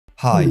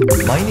Hi,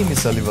 my name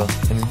is Oliver,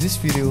 and in this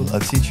video I'll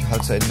teach you how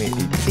to animate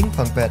a ping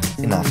pong bat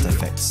in After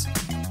Effects.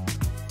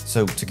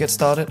 So to get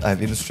started,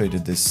 I've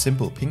illustrated this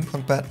simple ping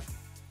pong bat,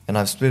 and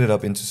I've split it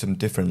up into some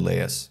different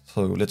layers,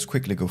 so let's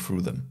quickly go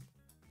through them.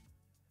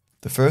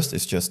 The first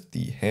is just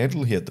the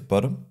handle here at the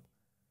bottom,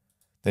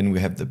 then we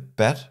have the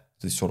bat,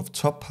 the sort of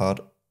top part,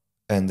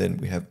 and then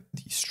we have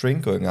the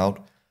string going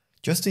out.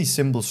 Just a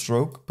simple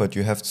stroke, but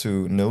you have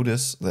to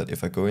notice that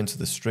if I go into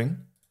the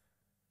string,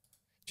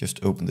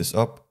 just open this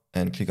up,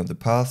 and click on the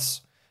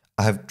paths,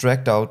 I have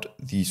dragged out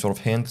the sort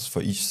of handles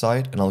for each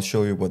side, and I'll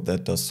show you what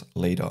that does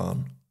later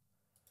on.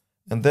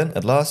 And then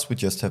at last we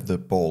just have the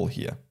ball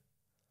here.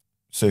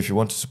 So if you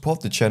want to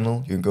support the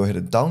channel, you can go ahead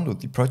and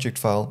download the project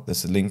file,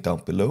 there's a link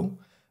down below,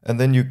 and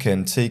then you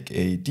can take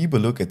a deeper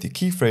look at the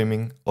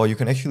keyframing, or you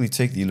can actually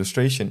take the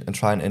illustration and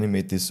try and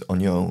animate this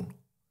on your own.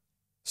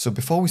 So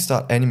before we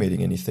start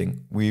animating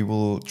anything, we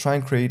will try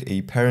and create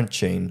a parent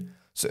chain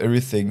so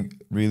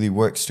everything really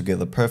works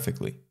together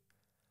perfectly.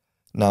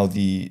 Now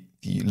the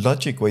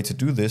logic way to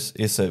do this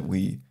is that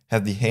we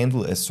have the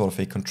handle as sort of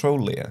a control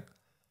layer.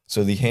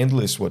 So the handle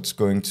is what's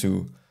going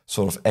to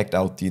sort of act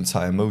out the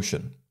entire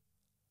motion.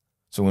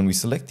 So when we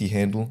select the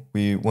handle,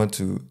 we want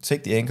to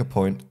take the anchor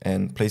point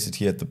and place it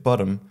here at the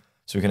bottom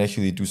so we can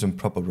actually do some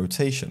proper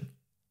rotation.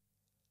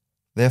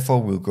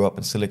 Therefore we'll go up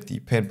and select the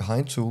pan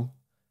behind tool,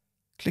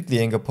 click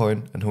the anchor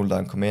point and hold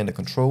down Command and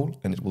Control,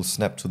 and it will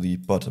snap to the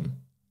bottom.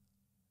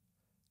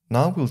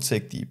 Now we'll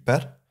take the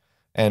bat,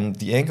 and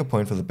the anchor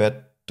point for the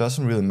bat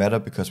doesn't really matter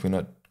because we're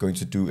not going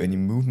to do any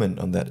movement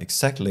on that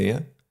exact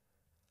layer.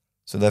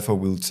 So therefore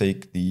we'll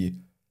take the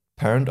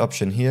parent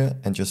option here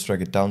and just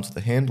drag it down to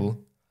the handle,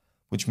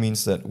 which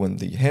means that when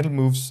the handle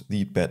moves,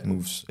 the bat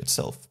moves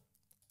itself.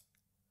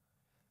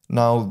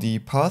 Now the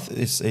path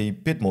is a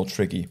bit more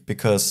tricky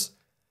because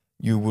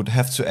you would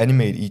have to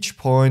animate each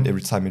point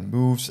every time it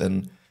moves,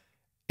 and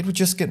it would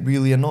just get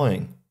really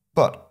annoying.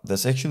 But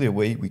there's actually a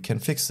way we can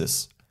fix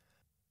this.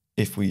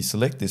 If we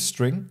select this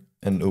string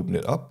and open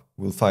it up,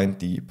 we'll find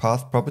the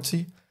path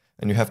property,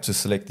 and you have to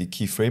select the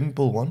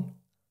keyframeable one.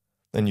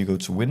 Then you go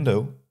to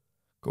Window,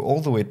 go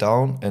all the way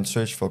down and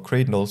search for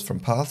Create Nulls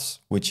from Paths,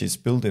 which is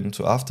built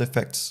into After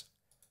Effects.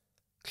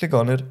 Click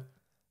on it,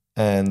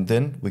 and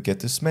then we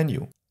get this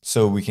menu.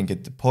 So we can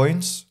get the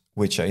points,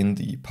 which are in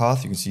the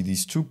path. You can see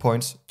these 2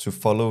 points to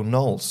follow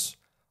nulls.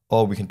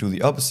 Or we can do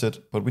the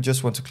opposite, but we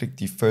just want to click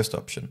the first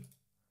option.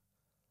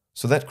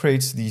 So that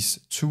creates these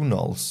 2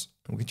 nulls.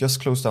 And we can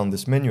just close down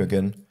this menu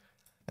again.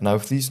 And now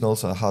if these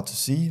nulls are hard to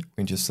see, we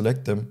can just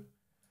select them,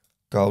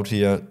 go out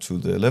here to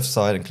the left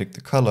side and click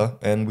the color,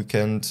 and we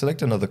can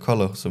select another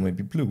color, so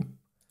maybe blue.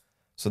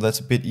 So that's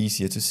a bit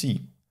easier to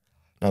see.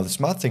 Now the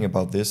smart thing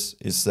about this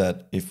is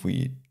that if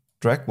we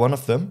drag one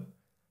of them,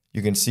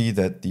 you can see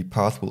that the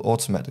path will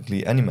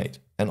automatically animate.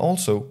 And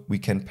also we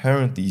can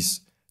parent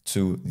these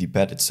to the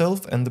bat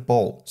itself and the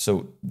ball,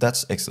 so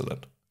that's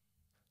excellent.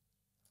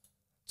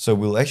 So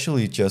we'll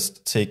actually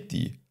just take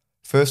the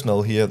first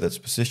null here that's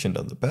positioned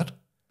on the bat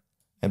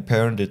and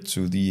parent it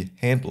to the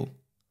handle.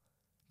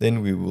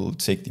 Then we will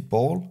take the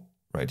ball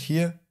right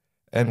here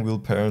and we'll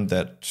parent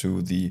that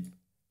to the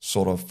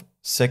sort of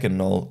second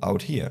null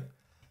out here,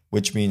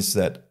 which means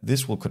that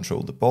this will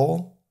control the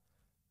ball.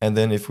 And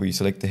then if we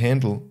select the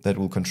handle, that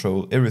will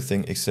control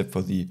everything except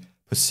for the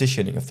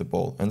positioning of the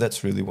ball. And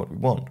that's really what we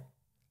want.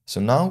 So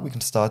now we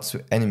can start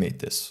to animate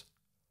this.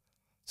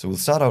 So we'll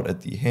start out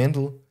at the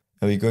handle,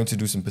 and we're going to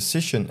do some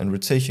position and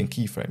rotation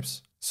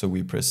keyframes. So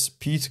we press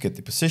P to get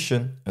the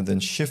position and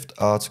then Shift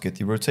R to get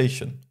the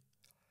rotation.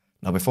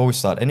 Now before we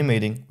start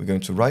animating, we're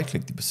going to right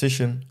click the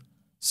position,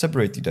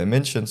 separate the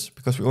dimensions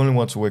because we only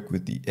want to work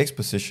with the X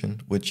position,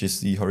 which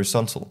is the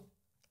horizontal.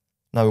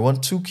 Now we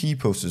want 2 key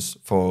poses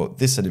for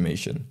this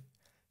animation.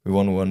 We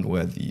want one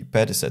where the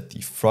bat is at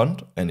the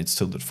front and it's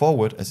tilted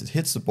forward as it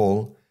hits the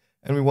ball,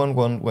 and we want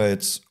one where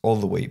it's all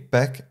the way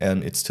back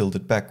and it's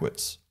tilted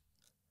backwards.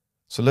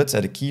 So let's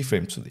add a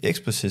keyframe to the X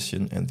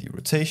position and the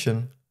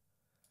rotation.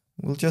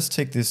 We'll just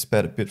take this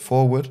bat a bit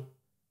forward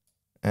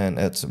and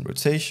add some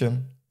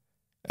rotation.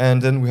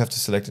 And then we have to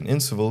select an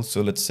interval,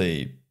 so let's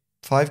say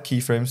 5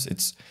 keyframes.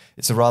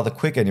 It's a rather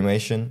quick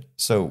animation,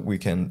 so we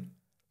can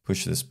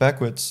push this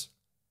backwards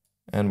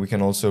and we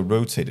can also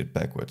rotate it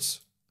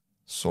backwards,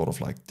 sort of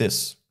like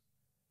this.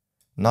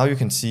 Now you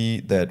can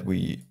see that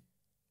we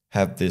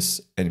have this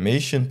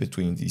animation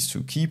between these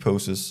 2 key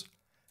poses,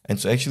 and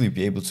to actually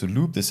be able to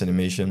loop this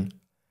animation,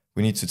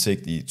 we need to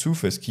take the 2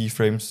 first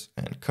keyframes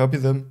and copy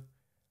them.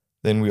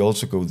 Then we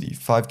also go the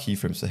 5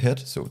 keyframes ahead,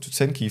 so to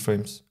 10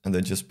 keyframes, and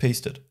then just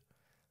paste it.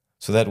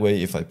 So that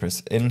way, if I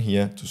press N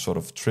here to sort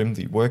of trim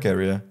the work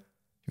area,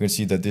 you can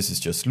see that this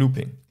is just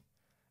looping.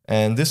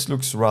 And this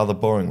looks rather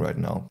boring right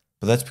now,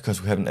 but that's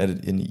because we haven't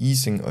added any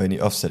easing or any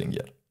offsetting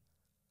yet.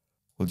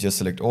 We'll just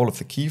select all of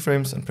the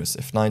keyframes and press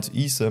F9 to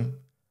ease them,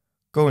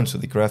 go into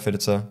the graph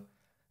editor,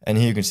 and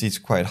here you can see it's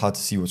quite hard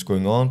to see what's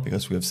going on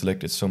because we have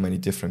selected so many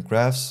different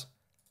graphs.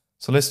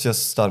 So let's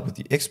just start with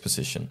the X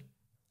position.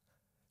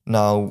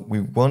 Now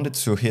we want it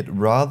to hit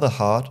rather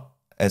hard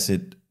as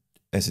it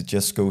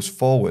just goes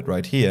forward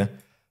right here,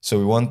 So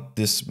we want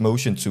this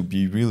motion to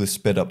be really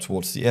sped up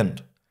towards the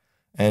end.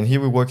 And here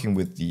we're working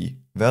with the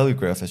value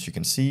graph, as you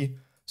can see.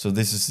 So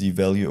this is the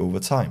value over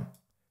time.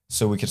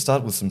 So we can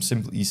start with some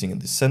simple easing in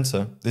the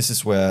center. This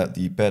is where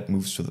the bed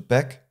moves to the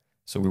back.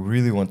 So we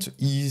really want to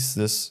ease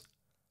this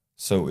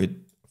so it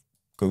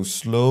goes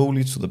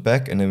slowly to the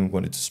back, and then we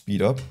want it to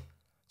speed up.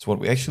 So what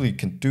we actually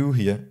can do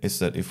here is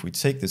that if we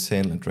take this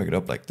handle and drag it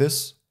up like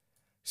this,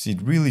 see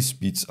it really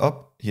speeds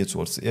up here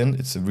towards the end.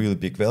 It's a really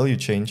big value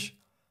change.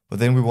 But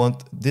then we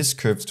want this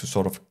curve to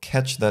sort of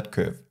catch that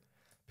curve.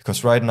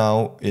 Because right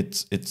now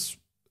it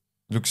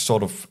looks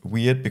sort of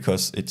weird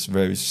because it's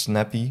very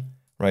snappy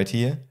right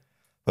here.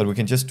 But we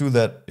can just do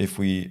that if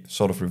we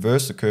sort of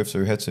reverse the curve. So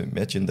we have to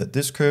imagine that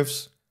this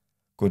curves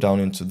go down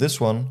into this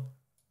one.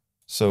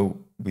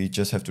 So we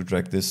just have to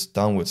drag this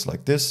downwards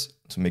like this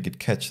to make it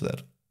catch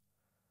that.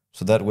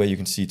 So that way you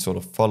can see it sort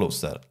of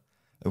follows that.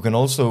 We can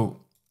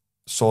also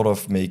sort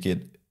of make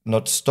it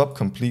not stop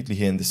completely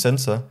here in the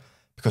center,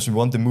 because we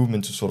want the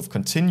movement to sort of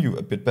continue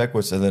a bit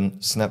backwards and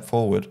then snap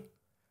forward.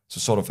 So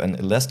sort of an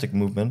elastic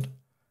movement.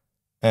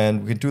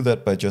 And we can do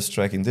that by just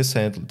dragging this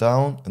handle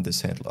down and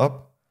this handle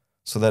up.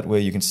 So that way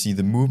you can see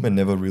the movement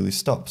never really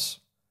stops.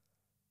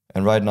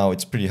 And right now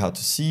it's pretty hard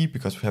to see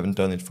because we haven't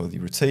done it for the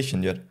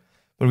rotation yet.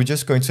 But we're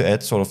just going to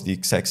add sort of the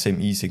exact same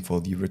easing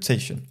for the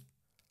rotation.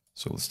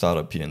 So we'll start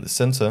up here in the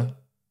center,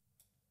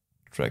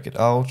 drag it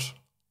out,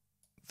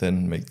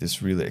 then make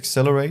this really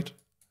accelerate,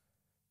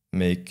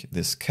 make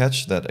this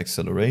catch that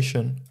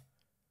acceleration,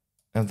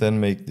 and then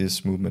make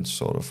this movement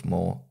sort of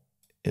more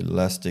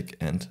elastic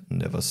and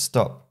never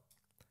stop.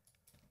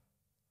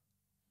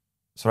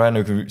 So right now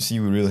you can see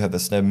we really have the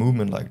snap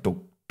movement like duk,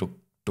 duk,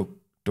 duk,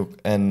 duk,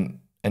 and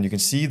you can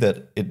see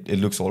that it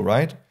looks all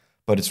right,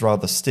 but it's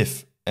rather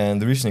stiff.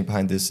 And the reasoning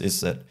behind this is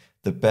that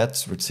the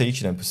bed's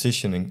rotation and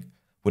positioning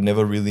would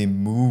never really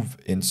move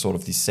in sort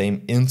of the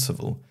same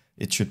interval.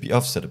 It should be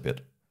offset a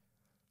bit.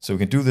 So we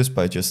can do this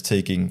by just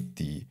taking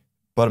the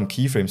bottom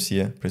keyframes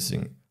here,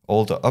 pressing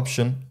Alt or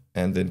Option,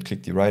 and then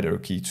click the right arrow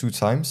key 2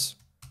 times.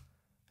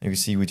 And you can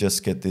see we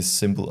just get this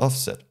simple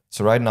offset.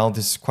 So right now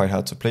this is quite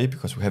hard to play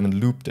because we haven't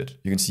looped it.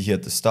 You can see here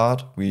at the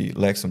start we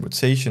lack some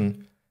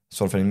rotation,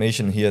 sort of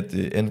animation. Here at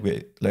the end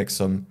we lack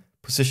some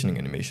positioning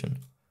animation.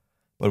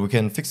 But we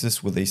can fix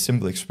this with a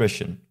simple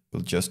expression.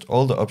 We'll just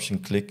Alt or Option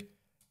click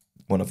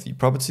one of the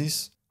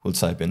properties. We'll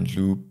type in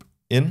loop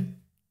in,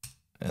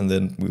 and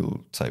then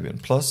we'll type in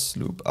plus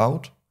loop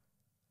out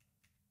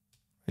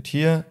right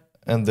here,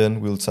 and then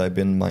we'll type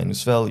in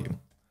minus value.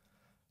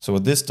 So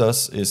what this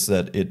does is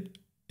that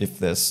if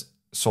there's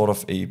sort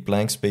of a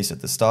blank space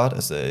at the start,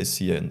 as there is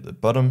here in the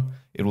bottom,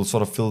 it will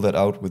sort of fill that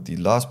out with the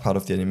last part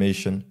of the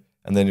animation,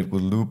 and then it will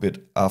loop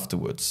it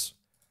afterwards.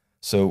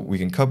 So we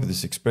can copy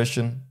this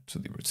expression to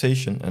the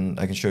rotation, and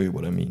I can show you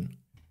what I mean.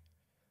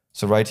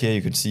 So right here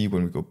you can see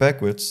when we go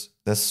backwards,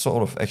 that's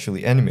sort of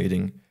actually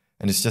animating,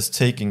 and it's just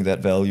taking that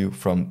value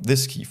from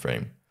this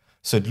keyframe.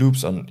 So it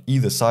loops on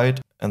either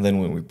side, and then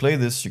when we play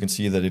this, you can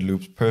see that it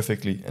loops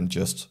perfectly and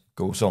just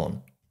goes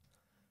on.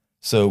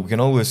 So we can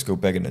always go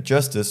back and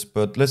adjust this,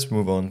 but let's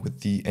move on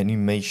with the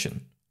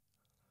animation.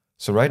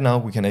 So right now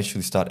we can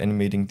actually start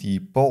animating the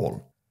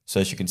ball. So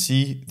as you can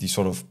see, the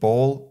sort of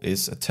ball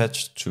is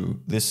attached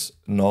to this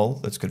null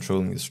that's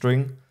controlling the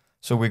string.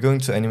 So we're going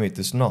to animate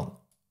this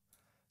null.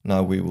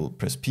 Now we will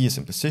press P as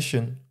in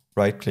position,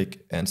 right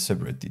click and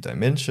separate the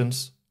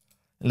dimensions.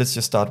 And let's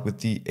just start with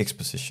the X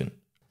position.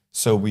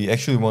 So we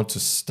actually want to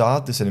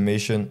start this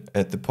animation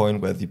at the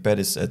point where the bed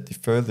is at the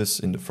furthest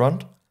in the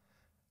front.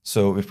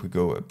 So if we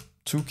go up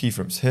 2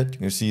 keyframes ahead, you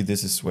can see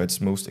this is where it's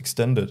most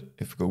extended.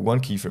 If we go 1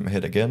 keyframe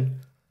ahead again,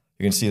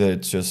 you can see that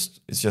it's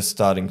just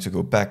starting to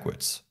go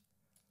backwards.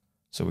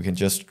 So we can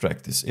just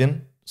drag this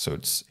in. So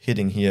it's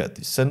hitting here at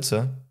the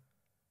center.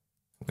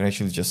 We can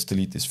actually just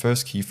delete this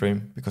first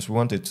keyframe because we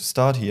want it to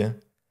start here.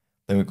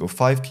 Then we go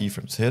 5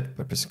 keyframes ahead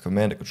by pressing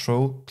Command and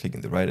Control,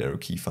 clicking the right arrow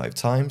key 5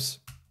 times.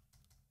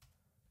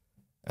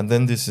 And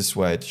then this is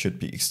where it should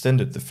be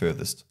extended the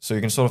furthest. So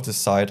you can sort of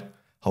decide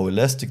how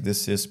elastic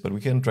this is, but we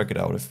can drag it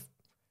out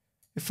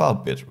a far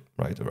bit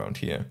right around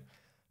here.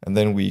 And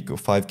then we go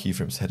 5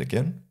 keyframes ahead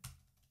again.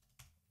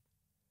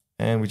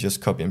 And we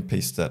just copy and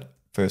paste that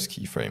first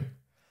keyframe.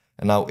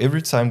 And now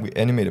every time we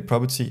animate a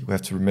property, we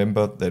have to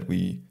remember that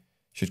we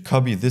should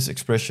copy this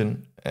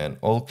expression and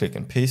alt click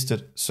and paste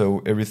it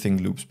so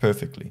everything loops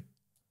perfectly.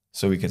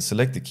 So we can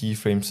select the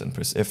keyframes and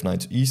press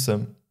F9 to ease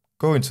them,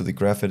 go into the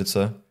graph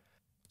editor.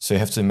 So you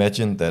have to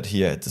imagine that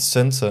here at the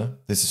center,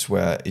 this is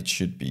where it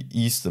should be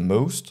eased the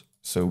most.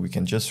 So we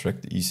can just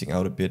drag the easing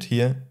out a bit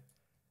here.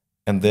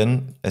 And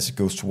then as it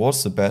goes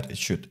towards the bed, it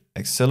should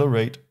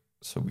accelerate.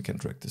 So we can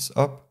drag this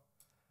up.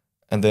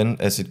 And then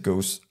as it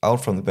goes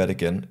out from the bed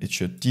again, it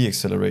should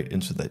deaccelerate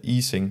into that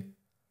easing.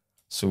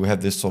 So we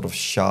have this sort of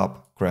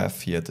sharp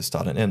graph here at the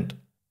start and end.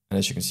 And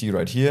as you can see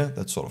right here,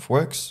 that sort of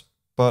works.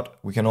 But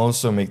we can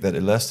also make that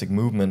elastic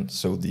movement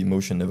so the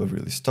motion never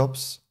really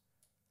stops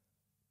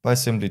by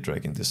simply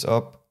dragging this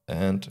up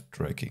and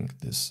dragging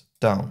this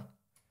down.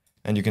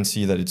 And you can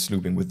see that it's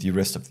looping with the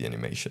rest of the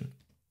animation.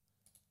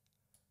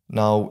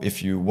 Now,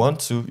 if you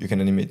want to, you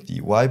can animate the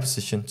Y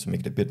position to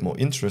make it a bit more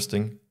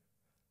interesting.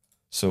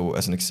 So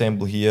as an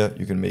example here,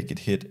 you can make it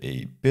hit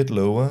a bit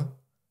lower,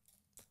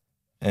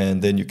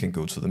 and then you can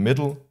go to the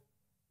middle,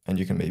 and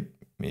you can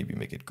maybe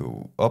make it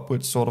go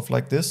upwards, sort of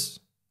like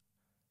this.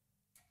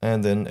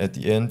 And then at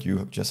the end,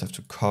 you just have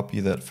to copy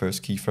that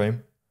first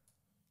keyframe.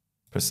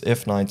 Press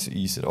F9 to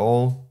ease it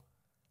all.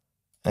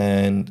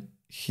 And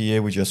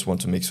here we just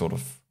want to make sort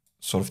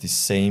of the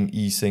same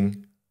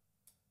easing.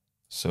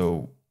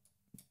 So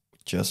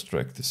just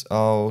drag this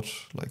out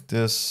like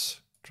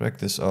this, drag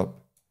this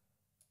up,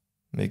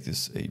 make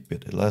this a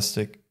bit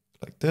elastic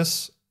like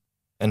this.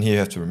 And here you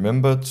have to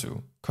remember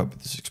to copy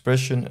this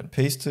expression and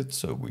paste it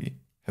so we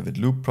have it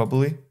loop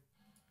properly.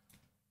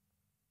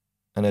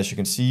 And as you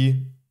can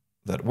see,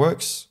 that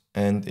works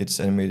and it's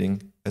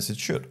animating as it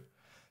should.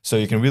 So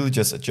you can really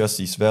just adjust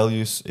these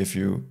values. If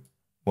you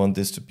want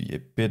this to be a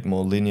bit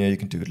more linear, you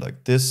can do it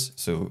like this,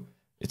 so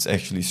it's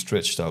actually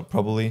stretched out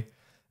properly.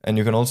 And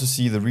you can also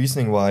see the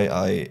reasoning why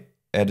I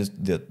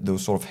added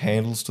those sort of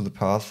handles to the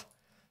path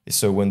is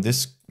so when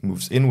this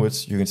moves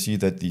inwards, you can see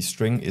that the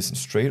string isn't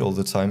straight all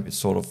the time. It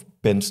sort of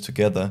bends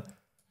together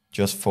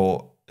just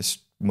for a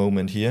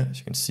moment here, as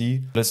you can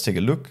see. Let's take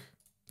a look.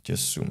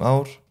 Just zoom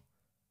out. You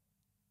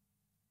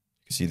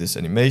can see this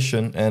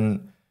animation,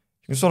 and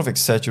you can sort of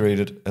exaggerate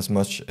it as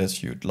much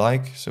as you'd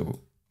like. So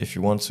if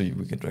you want to,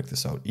 we can drag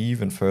this out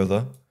even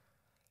further.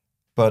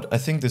 But I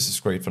think this is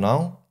great for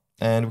now.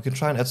 And we can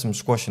try and add some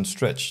squash and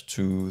stretch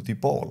to the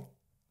ball.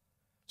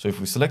 So if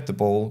we select the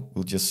ball,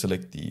 we'll just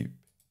select the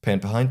pan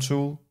behind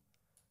tool,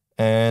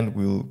 and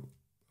we'll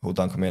hold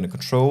down Command and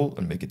Control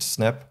and make it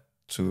snap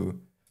to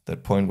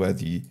that point where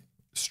the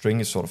string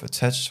is sort of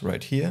attached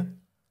right here,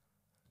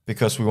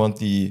 because we want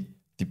the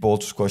ball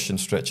to squash and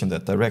stretch in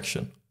that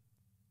direction.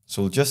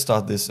 So we'll just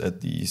start this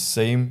at the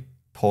same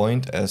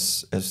point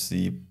as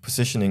the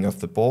positioning of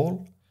the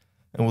ball,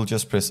 and we'll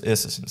just press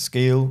S as in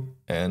scale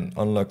and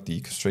unlock the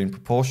constraint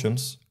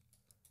proportions.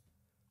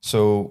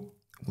 So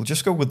we'll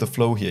just go with the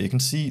flow here. You can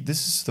see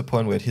this is the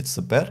point where it hits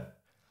the bat,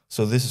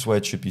 so this is where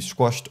it should be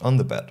squashed on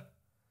the bat.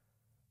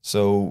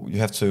 So you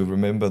have to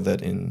remember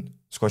that in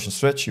squash and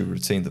stretch you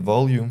retain the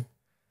volume,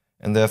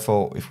 and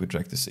therefore if we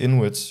drag this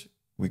inwards,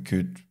 we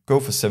could go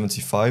for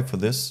 75 for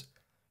this,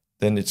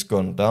 then it's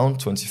gone down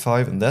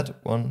 25 in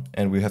that one,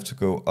 and we have to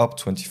go up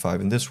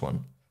 25 in this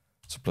one.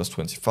 So plus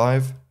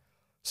 25.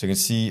 So you can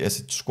see as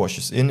it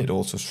squashes in, it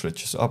also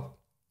stretches up.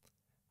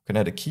 We can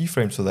add a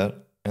keyframe to that,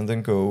 and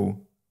then go,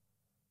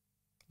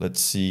 let's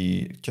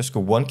see, just go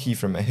one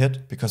keyframe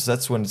ahead, because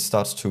that's when it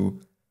starts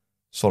to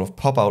sort of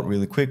pop out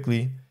really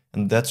quickly,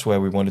 and that's where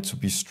we want it to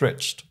be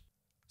stretched.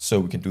 So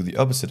we can do the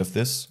opposite of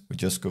this. We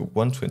just go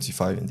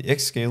 125 in the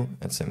X scale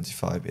and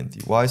 75 in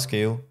the Y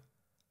scale.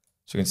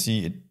 So you can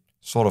see it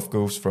sort of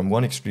goes from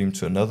one extreme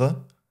to another.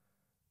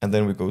 And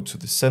then we go to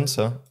the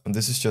center, and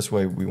this is just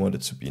where we want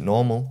it to be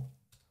normal.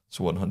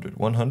 So 100,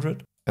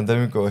 100. And then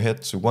we go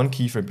ahead to one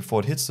keyframe before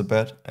it hits the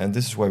bat, and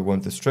this is where we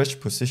want the stretch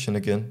position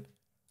again.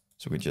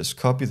 So we just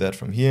copy that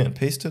from here and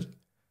paste it.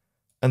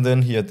 And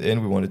then here at the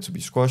end we want it to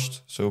be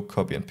squashed, so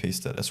copy and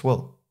paste that as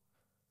well.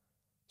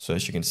 So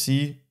as you can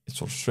see, it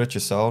sort of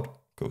stretches out,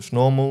 goes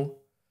normal,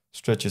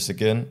 stretches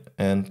again,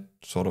 and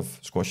sort of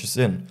squashes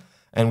in.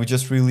 And we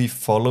just really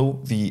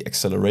follow the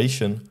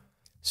acceleration.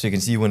 So you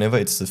can see whenever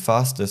it's the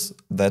fastest,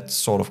 that's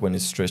sort of when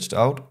it's stretched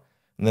out.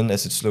 And then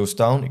as it slows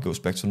down, it goes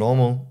back to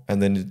normal,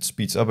 and then it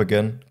speeds up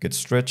again, gets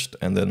stretched,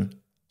 and then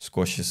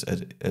squashes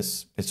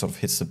as it sort of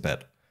hits the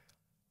bat.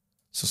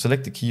 So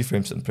select the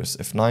keyframes and press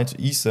F9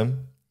 to ease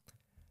them.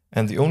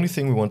 And the only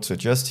thing we want to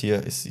adjust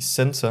here is the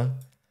center,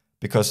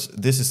 because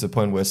this is the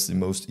point where it's the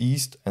most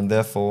eased, and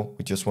therefore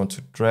we just want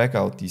to drag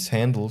out these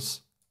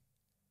handles.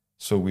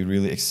 So we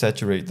really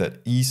exaggerate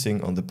that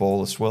easing on the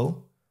ball as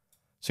well.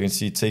 So you can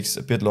see it takes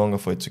a bit longer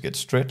for it to get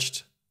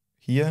stretched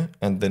here,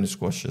 and then it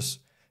squashes,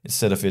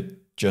 instead of it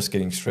just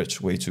getting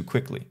stretched way too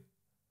quickly.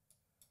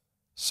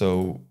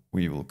 So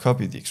we will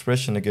copy the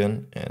expression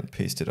again and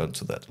paste it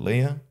onto that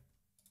layer.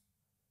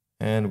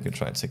 And we can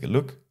try and take a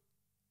look.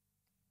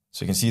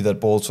 So you can see that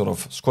ball sort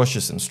of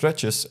squashes and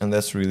stretches, and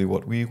that's really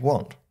what we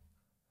want.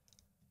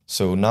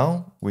 So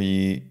now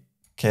we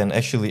can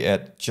actually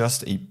add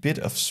just a bit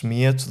of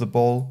smear to the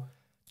ball,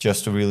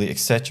 just to really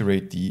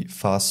exaggerate the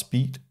fast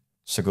speed.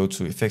 So go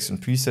to Effects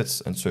and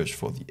Presets and search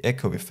for the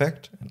Echo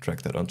effect and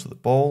drag that onto the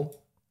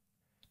ball.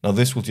 Now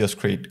this will just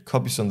create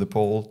copies on the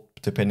ball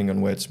depending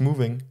on where it's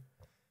moving.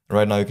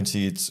 Right now you can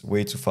see it's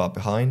way too far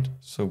behind,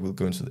 so we'll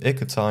go into the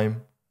echo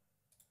time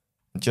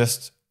and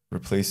just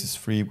replace this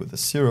 3 with a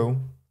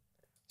 0.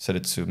 Set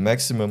it to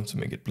maximum to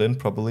make it blend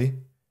properly.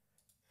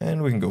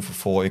 And we can go for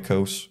 4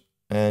 echoes.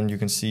 And you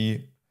can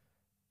see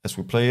as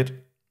we play it,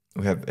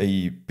 we have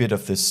a bit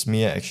of this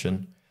smear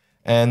action.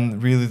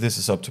 And really this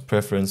is up to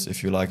preference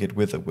if you like it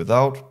with or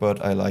without,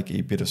 but I like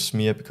a bit of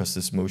smear because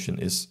this motion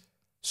is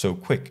so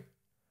quick.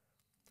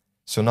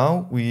 So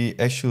now we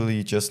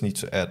actually just need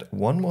to add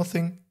one more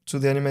thing to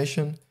the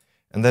animation,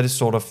 and that is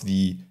sort of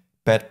the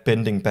bat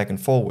bending back and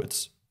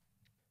forwards.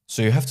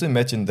 So you have to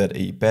imagine that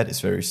a bat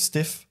is very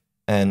stiff,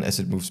 and as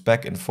it moves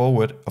back and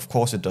forward, of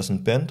course it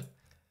doesn't bend,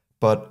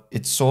 but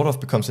it sort of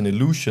becomes an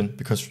illusion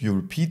because you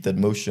repeat that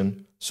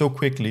motion so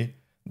quickly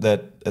that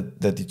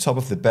the top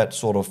of the bat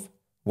sort of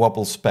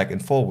wobbles back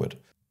and forward.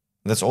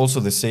 That's also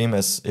the same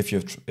as if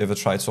you've ever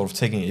tried sort of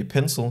taking a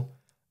pencil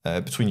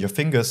between your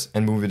fingers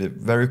and moving it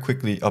very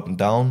quickly up and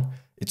down.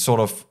 It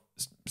sort of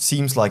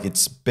seems like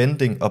it's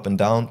bending up and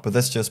down, but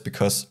that's just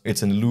because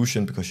it's an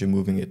illusion because you're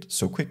moving it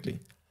so quickly.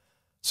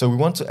 So we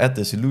want to add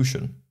this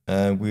illusion.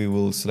 We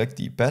will select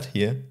the bat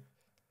here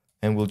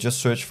and we'll just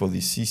search for the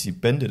CC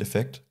Bended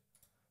effect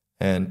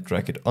and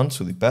drag it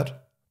onto the bat.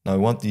 Now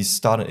we want these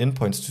start and end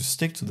points to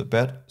stick to the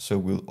bat, so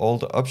we'll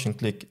Alt or Option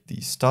click the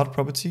start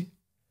property,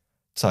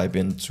 type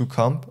in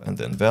toComp and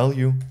then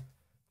value,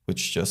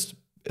 which just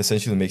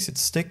essentially makes it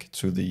stick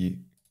to the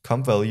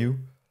comp value.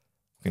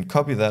 We can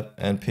copy that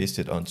and paste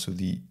it onto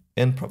the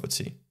end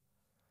property.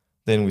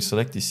 Then we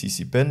select the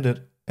CC Bended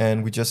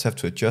and we just have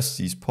to adjust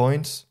these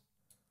points.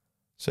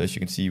 So as you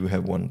can see, we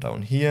have one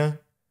down here.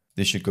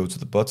 This should go to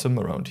the bottom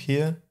around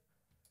here.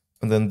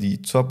 And then the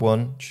top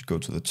one should go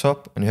to the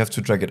top, and you have to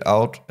drag it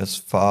out as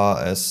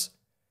far as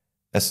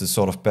the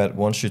sort of bat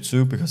wants you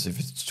to, because if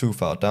it's too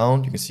far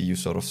down, you can see you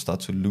sort of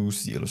start to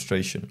lose the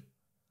illustration.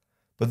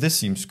 But this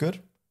seems good.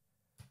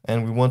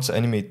 And we want to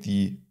animate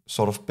the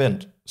sort of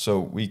bend.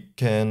 So we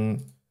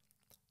can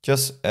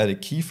just add a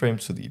keyframe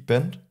to the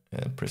bend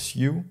and press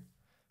U.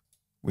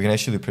 We can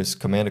actually press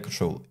Command and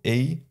Control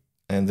A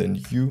and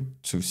then U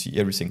to see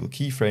every single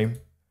keyframe.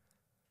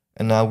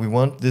 And now we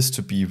want this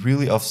to be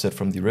really offset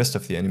from the rest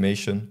of the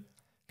animation.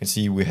 You can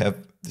see we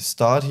have the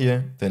start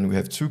here, then we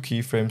have 2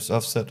 keyframes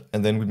offset,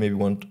 and then we maybe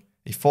want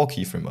a 4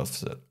 keyframe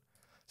offset.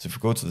 So if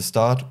we go to the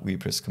start, we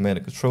press Command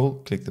and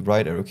Control, click the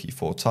right arrow key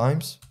 4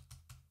 times.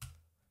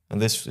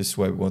 And this is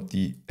where we want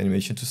the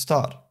animation to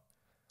start.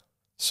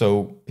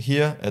 So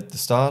here at the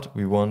start,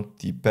 we want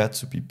the bat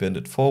to be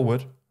bended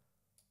forward.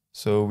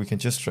 So we can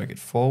just drag it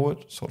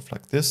forward, sort of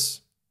like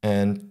this,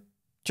 and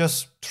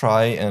just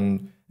try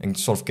and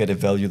sort of get a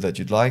value that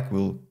you'd like.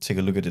 We'll take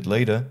a look at it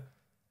later.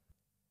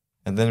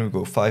 And then we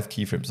go 5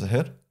 keyframes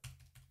ahead.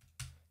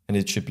 And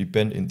it should be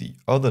bent in the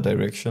other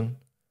direction.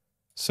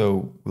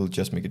 So we'll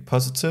just make it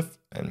positive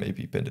and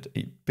maybe bend it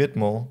a bit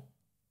more,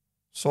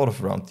 sort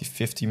of around the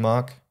 50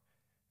 mark.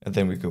 And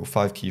then we go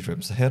 5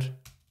 keyframes ahead.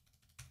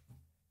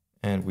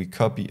 And we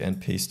copy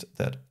and paste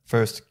that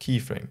first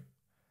keyframe.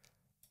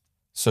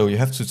 So you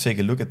have to take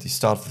a look at the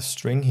start of the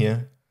string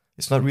here.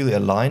 It's not really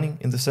aligning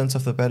in the sense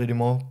of the bat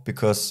anymore,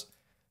 because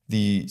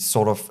the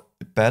sort of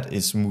bat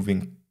is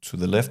moving to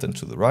the left and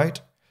to the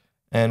right,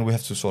 and we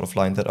have to sort of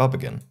line that up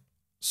again.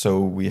 So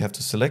we have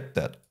to select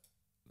that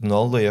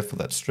null layer for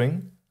that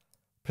string,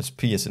 press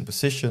P as in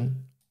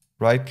position,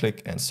 right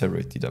click and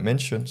separate the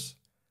dimensions,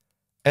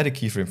 add a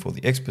keyframe for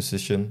the X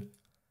position,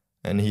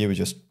 and here we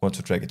just want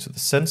to drag it to the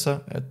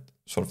center at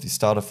sort of the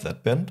start of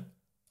that bend.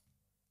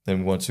 Then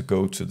we want to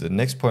go to the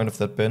next point of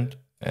that bend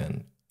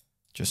and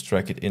just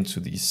drag it into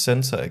the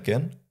center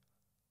again,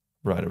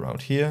 right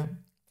around here.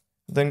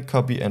 Then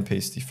copy and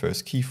paste the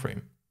first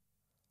keyframe.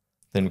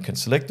 Then we can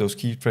select those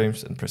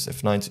keyframes and press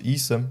F9 to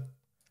ease them.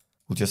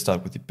 We'll just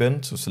start with the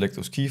bend, so select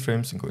those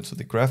keyframes and go into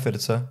the graph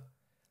editor.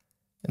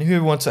 And here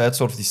we want to add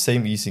sort of the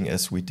same easing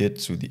as we did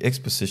to the X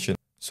position.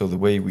 So the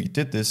way we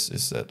did this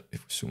is that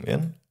if we zoom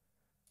in,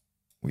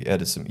 we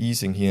added some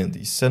easing here in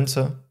the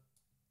center.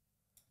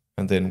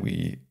 And then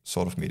we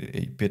sort of made it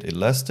a bit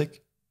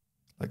elastic,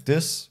 like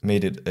this.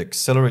 Made it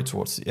accelerate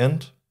towards the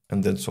end,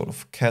 and then sort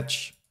of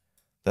catch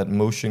that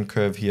motion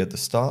curve here at the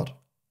start.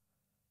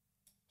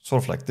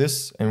 Sort of like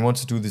this. And we want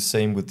to do the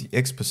same with the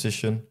X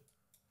position.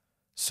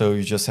 So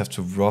you just have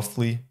to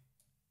roughly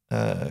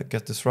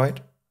get this right.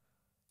 It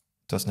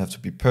doesn't have to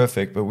be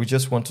perfect, but we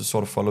just want to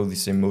sort of follow the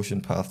same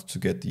motion path to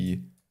get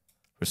the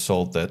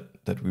result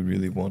that we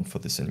really want for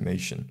this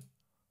animation.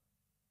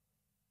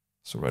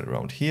 So right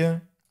around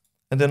here.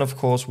 And then of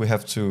course we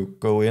have to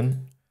go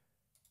in,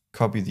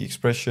 copy the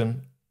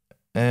expression,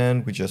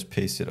 and we just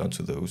paste it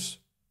onto those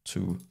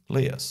 2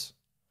 layers.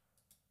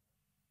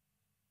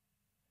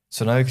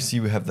 So now you can see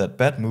we have that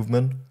bat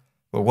movement,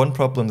 but one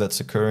problem that's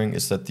occurring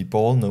is that the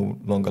ball no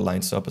longer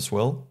lines up as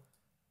well.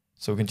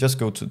 So we can just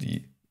go to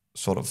the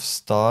sort of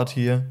start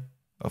here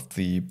of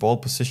the ball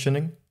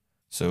positioning.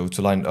 So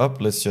to line it up,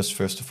 let's just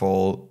first of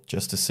all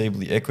just disable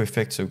the echo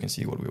effect so we can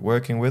see what we're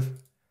working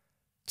with.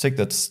 Take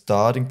that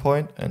starting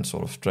point and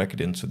sort of drag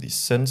it into the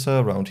center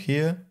around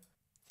here.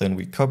 Then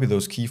we copy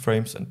those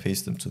keyframes and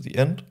paste them to the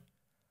end.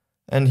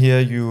 And here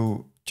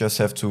you just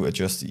have to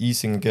adjust the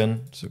easing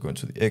again. So go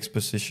into the X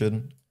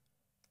position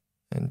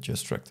and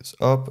just drag this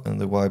up, and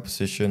the Y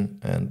position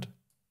and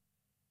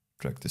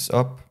drag this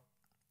up.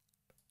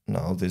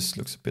 Now this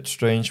looks a bit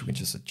strange. We can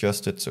just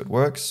adjust it so it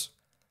works.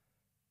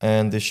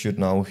 And this should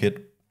now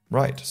hit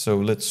right. So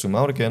let's zoom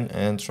out again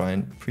and try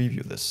and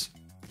preview this.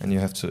 And you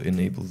have to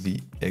enable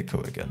the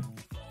echo again.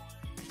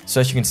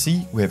 So as you can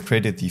see, we have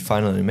created the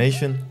final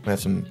animation. We have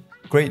some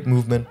great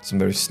movement, some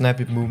very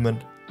snappy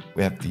movement.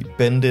 We have the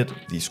bended,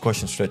 the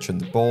squash and stretch on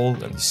the ball,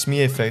 and the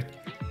smear effect.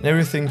 And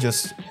everything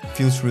just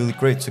feels really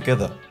great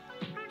together.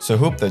 So I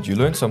hope that you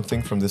learned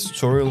something from this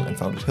tutorial and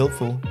found it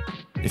helpful.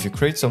 If you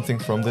create something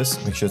from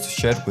this, make sure to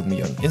share it with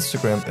me on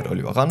Instagram at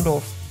Oliver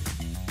Randorf.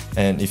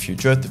 And if you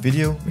enjoyed the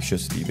video, make sure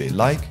to leave a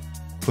like,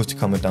 post a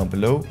comment down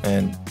below,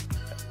 and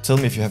tell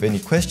me if you have any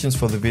questions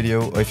for the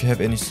video or if you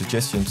have any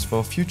suggestions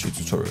for future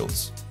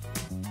tutorials.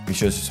 Be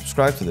sure to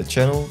subscribe to the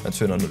channel and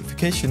turn on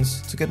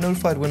notifications to get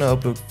notified when I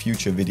upload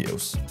future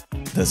videos.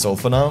 That's all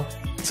for now,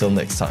 till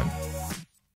next time.